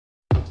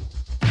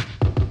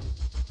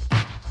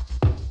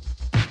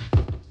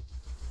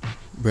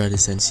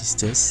Brothers and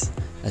sisters,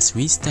 as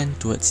we stand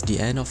towards the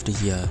end of the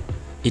year,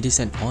 it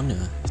is an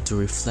honor to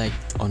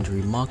reflect on the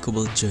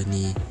remarkable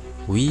journey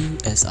we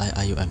as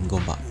IIUM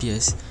Gombak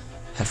peers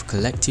have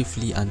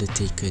collectively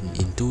undertaken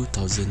in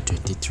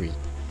 2023.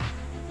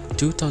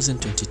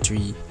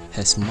 2023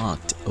 has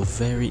marked a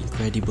very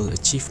incredible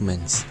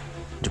achievements.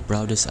 The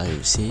proudest, I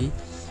would say,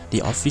 the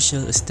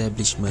official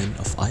establishment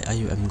of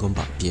IIUM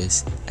Gombak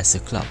peers as a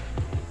club.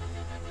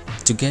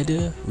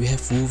 Together, we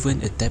have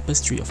woven a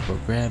tapestry of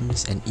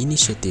programs and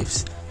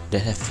initiatives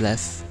that have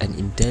left an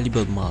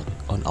indelible mark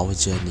on our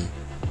journey.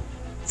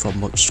 From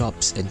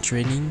workshops and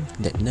training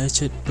that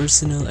nurtured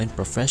personal and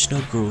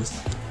professional growth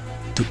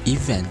to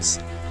events,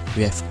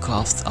 we have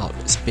carved out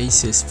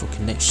spaces for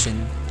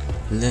connection,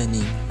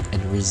 learning,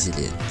 and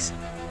resilience.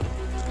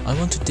 I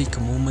want to take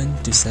a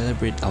moment to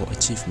celebrate our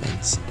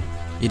achievements.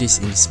 It is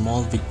in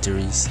small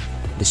victories,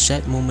 the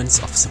shared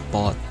moments of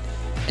support,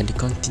 and the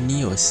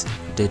continuous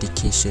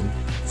dedication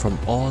from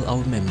all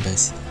our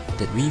members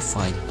that we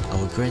find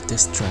our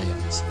greatest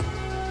triumphs.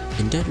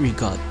 In that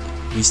regard,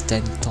 we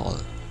stand tall.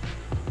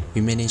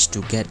 We managed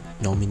to get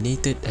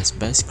nominated as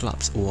Best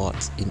Clubs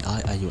Awards in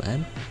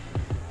IIUM.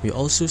 We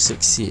also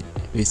succeed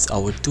with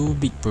our two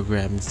big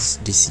programs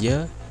this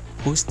year,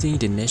 hosting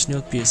the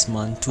National Peers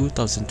Month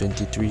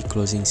 2023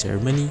 closing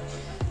ceremony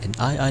and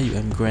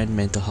IIUM Grand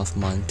Mental Health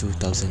Month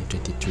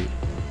 2023.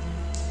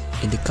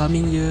 In the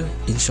coming year,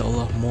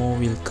 inshallah more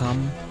will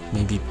come,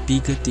 maybe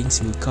bigger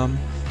things will come,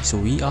 so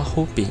we are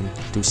hoping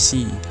to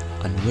see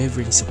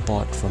unwavering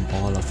support from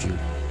all of you.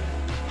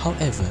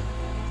 However,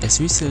 as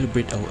we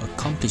celebrate our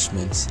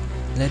accomplishments,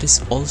 let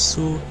us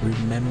also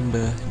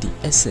remember the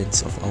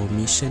essence of our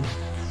mission,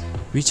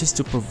 which is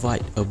to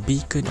provide a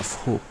beacon of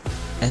hope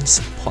and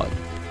support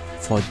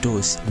for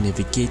those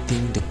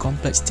navigating the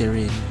complex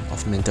terrain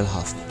of mental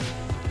health.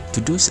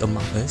 To those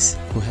among us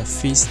who have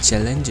faced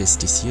challenges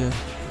this year,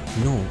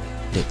 know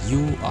that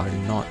you are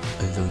not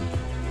alone.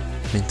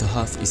 Mental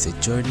health is a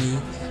journey,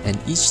 and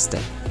each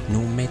step, no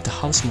matter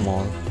how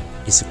small,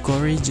 is a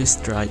courageous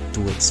stride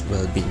towards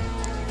well-being.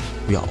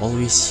 We are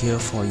always here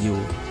for you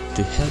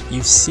to help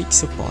you seek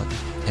support,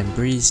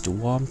 embrace the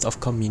warmth of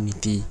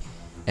community,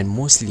 and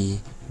mostly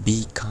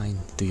be kind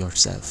to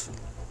yourself.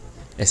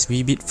 As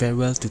we bid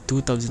farewell to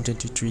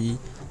 2023,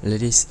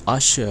 let us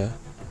usher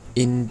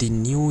in the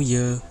new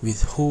year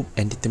with hope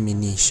and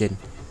determination.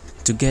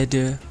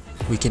 Together,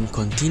 we can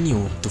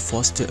continue to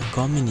foster a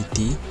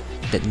community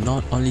that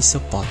not only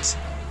supports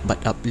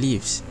but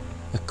uplifts,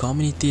 a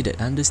community that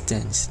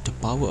understands the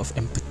power of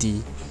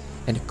empathy,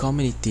 and a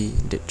community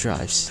that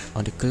thrives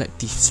on the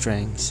collective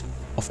strengths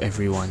of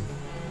everyone.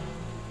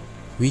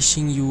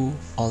 Wishing you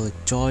all a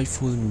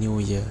joyful new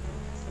year.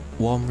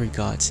 Warm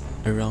regards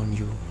around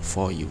you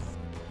for you.